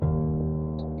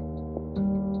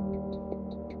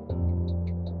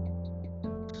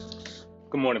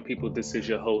Good morning, people. This is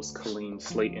your host, Kaleem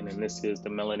Slayton, and this is the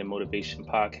Melanin Motivation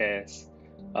Podcast.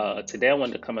 Today, I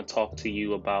wanted to come and talk to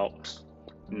you about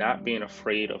not being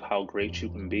afraid of how great you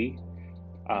can be.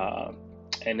 Uh,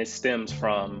 and it stems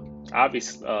from,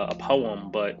 obviously, a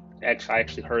poem, but I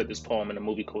actually heard this poem in the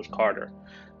movie Coach Carter.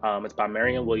 It's by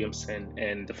Marianne Williamson,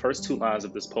 and the first two lines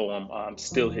of this poem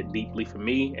still hit deeply for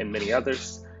me and many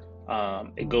others.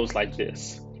 It goes like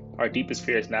this: Our deepest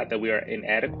fear is not that we are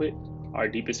inadequate. Our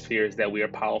deepest fear is that we are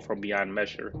powerful beyond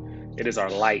measure. It is our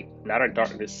light, not our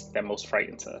darkness, that most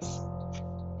frightens us.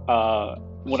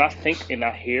 When I think and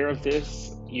I hear of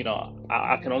this,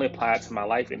 I can only apply it to my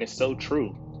life, and it's so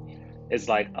true. It's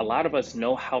like a lot of us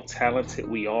know how talented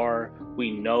we are.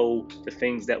 We know the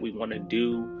things that we want to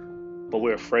do, but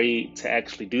we're afraid to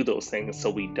actually do those things, so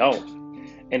we don't.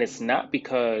 And it's not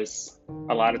because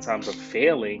a lot of times of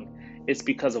failing, it's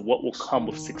because of what will come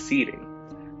with succeeding.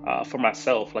 For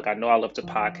myself, like I know I love to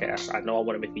podcast. I know I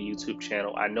want to make a YouTube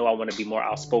channel. I know I want to be more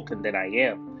outspoken than I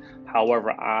am.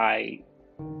 However, I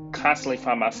constantly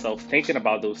find myself thinking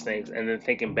about those things and then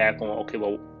thinking back on, okay,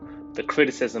 well, the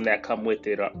criticism that come with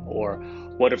it, or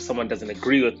what if someone doesn't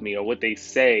agree with me or what they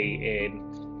say,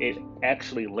 and it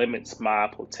actually limits my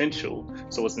potential.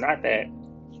 So it's not that,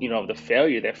 the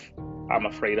failure that I'm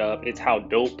afraid of. It's how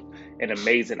dope and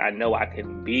amazing I know I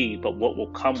can be, but what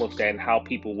will come with that and how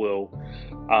people will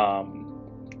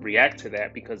react to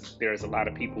that, because there's a lot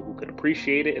of people who could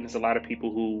appreciate it and there's a lot of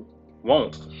people who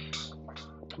won't.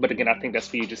 But again, I think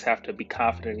that's where you just have to be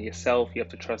confident in yourself. You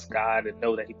have to trust God and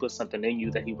know that He put something in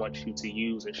you that He wants you to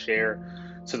use and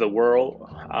share to the world.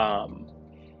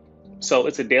 So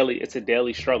it's a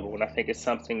daily struggle, and I think it's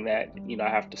something that I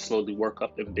have to slowly work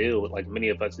up and build, like many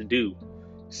of us do.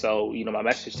 So my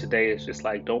message today is just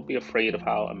like, don't be afraid of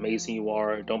how amazing you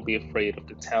are. Don't be afraid of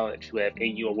the talent that you have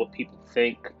in you or what people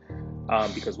think,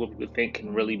 because what people think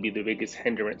can really be the biggest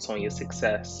hindrance on your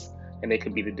success, and it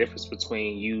can be the difference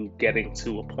between you getting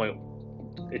to a point,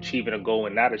 achieving a goal,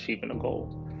 and not achieving a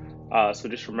goal. So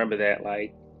just remember that,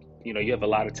 like, you have a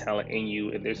lot of talent in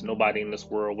you, and there's nobody in this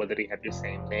world, whether they have your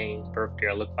same name, birthday,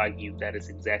 or look like you, that is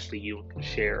exactly you and can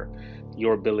share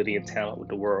your ability and talent with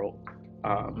the world.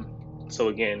 So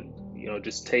again,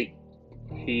 just take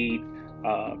heed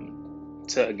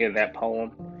to, again, that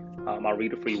poem. I'll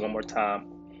read it for you one more time.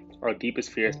 Our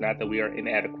deepest fear is not that we are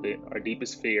inadequate. Our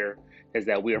deepest fear is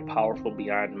that we are powerful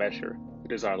beyond measure.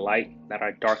 It is our light, not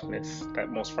our darkness, that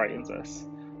most frightens us.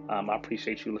 I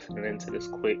appreciate you listening into this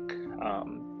quick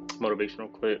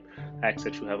motivational clip. I ask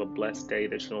that you have a blessed day,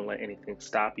 that you don't let anything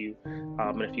stop you.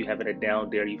 And if you having a down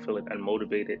day, you feeling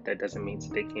unmotivated, that doesn't mean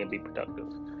today can't be productive.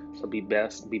 So be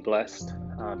best, be blessed,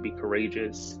 be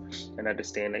courageous, and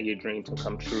understand that your dreams will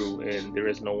come true, and there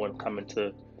is no one coming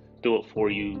to do it for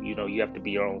you. You have to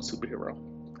be your own superhero.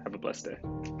 Have a blessed day.